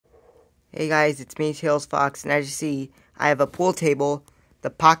Hey guys, it's me, Tails Fox, and as you see, I have a pool table. The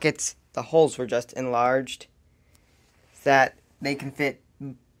pockets, the holes were just enlarged so that they can fit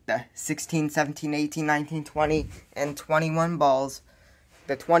the 16, 17, 18, 19, 20, and 21 balls.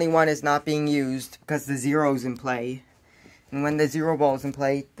 The 21 is not being used because the 0's in play. And when the 0 ball is in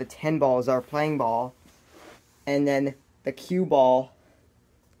play, the 10 balls are playing ball. And then the cue ball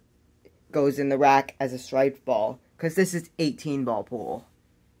goes in the rack as a striped ball because this is 18 ball pool.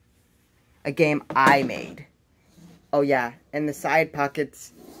 A game I made. Oh yeah, and the side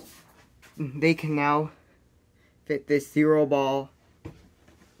pockets, they can now fit this 0 ball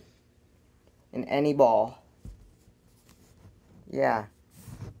in any ball. Yeah.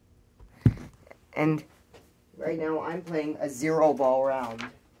 And right now I'm playing a 0 ball round.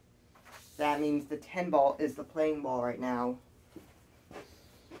 That means the 10 ball is the playing ball right now.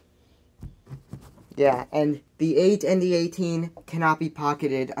 Yeah, and the 8 and the 18 cannot be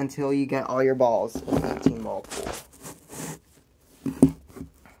pocketed until you get all your balls in the 18 ball pool.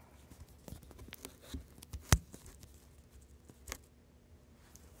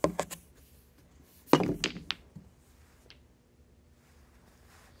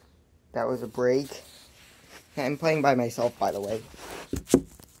 That was a break. I'm playing by myself, by the way.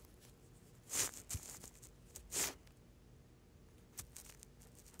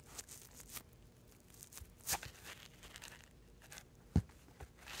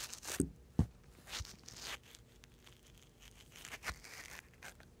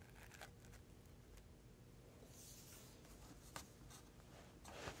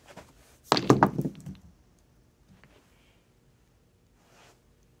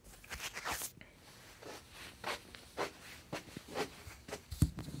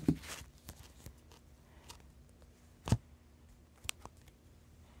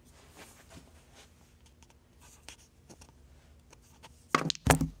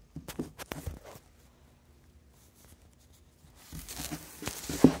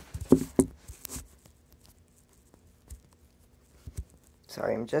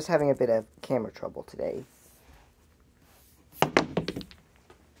 Sorry, I'm just having a bit of camera trouble today. I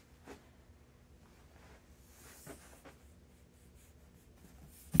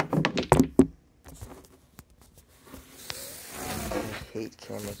hate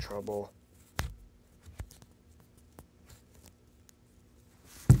camera trouble.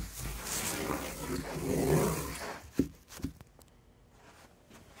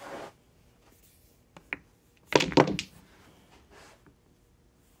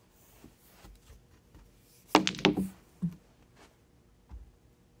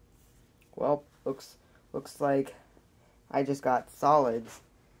 Well, looks like I just got solids.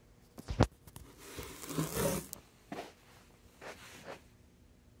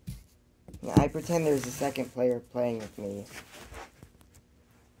 Yeah, I pretend there's a second player playing with me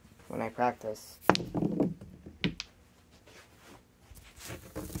when I practice.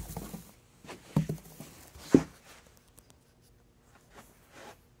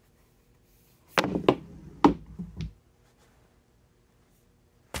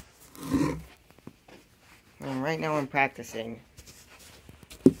 And right now I'm practicing.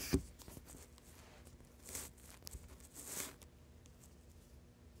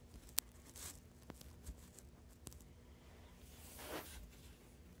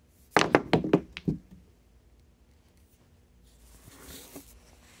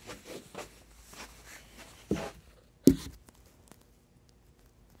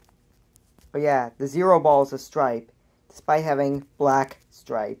 But yeah, the 0 ball is a stripe, despite having black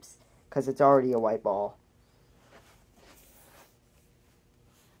stripes, because it's already a white ball.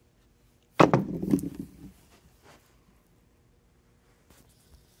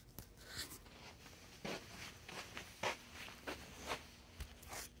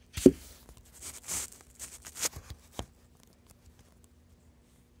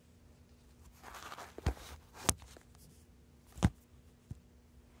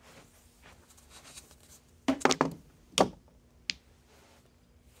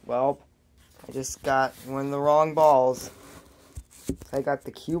 Well, I just got one of the wrong balls. I got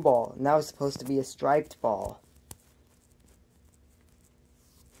the cue ball, and that was supposed to be a striped ball.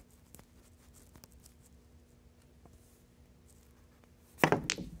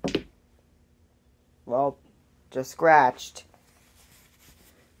 Well, just scratched.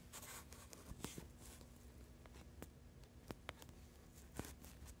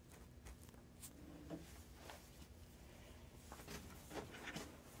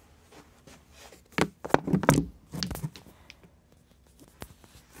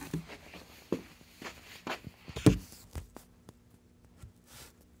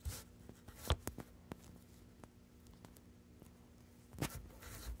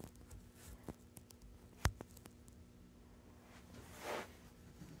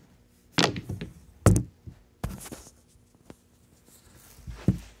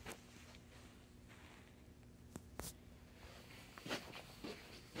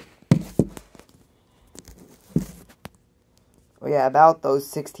 yeah, about those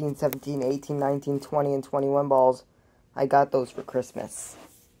 16, 17, 18, 19, 20, and 21 balls. I got those for Christmas.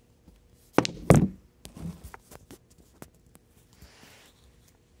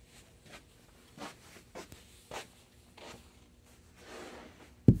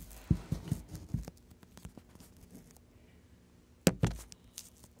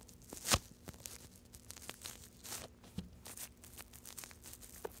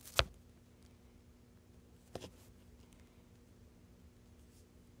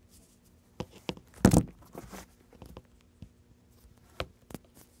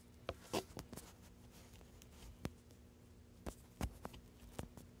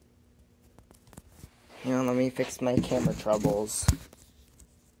 Let me fix my camera troubles.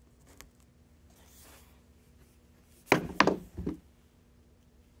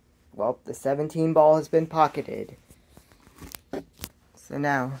 Well, the 17 ball has been pocketed. So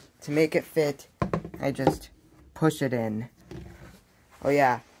now, to make it fit, I just push it in. Oh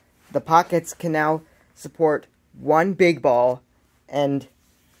yeah, the pockets can now support 1 big ball and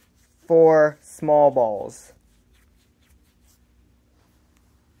 4 small balls.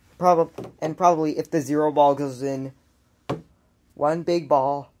 Probably if the 0 ball goes in, 1 big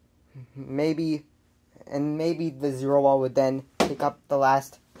ball, maybe the 0 ball would then take up the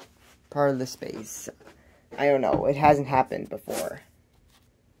last part of the space. I don't know, it hasn't happened before.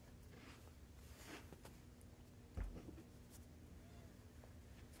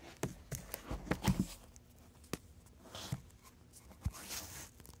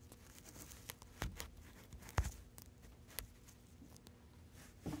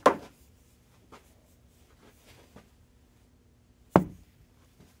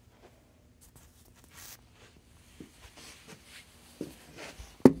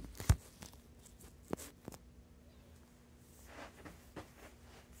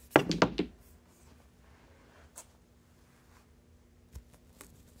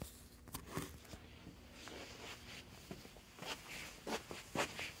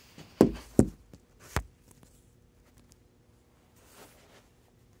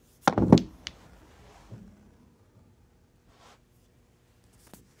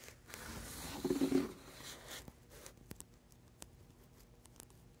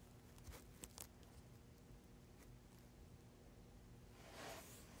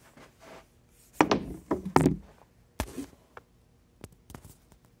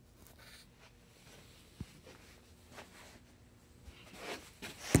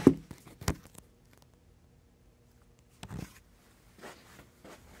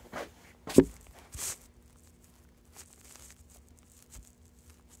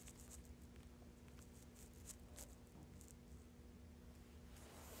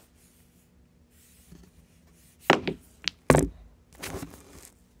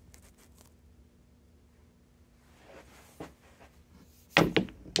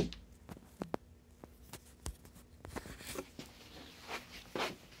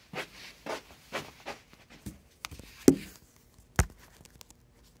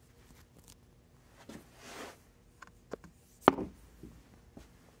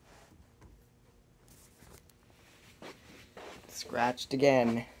 Scratched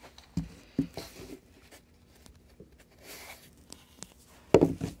again.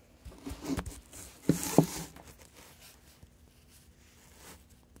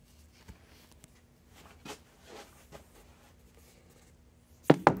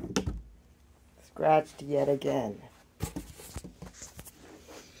 Scratched yet again.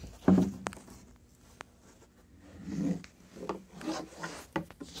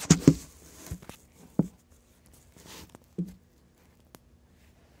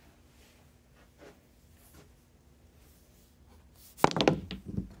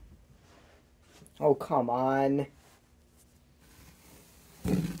 Oh, come on.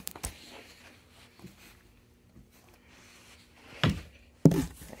 I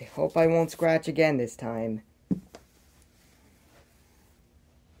hope I won't scratch again this time.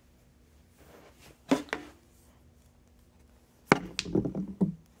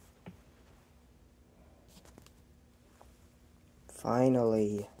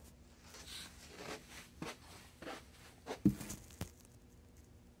 Finally.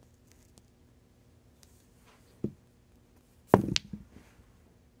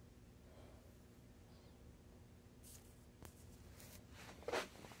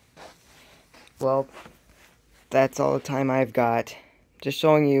 Well, that's all the time I've got. Just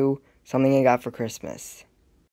showing you something I got for Christmas.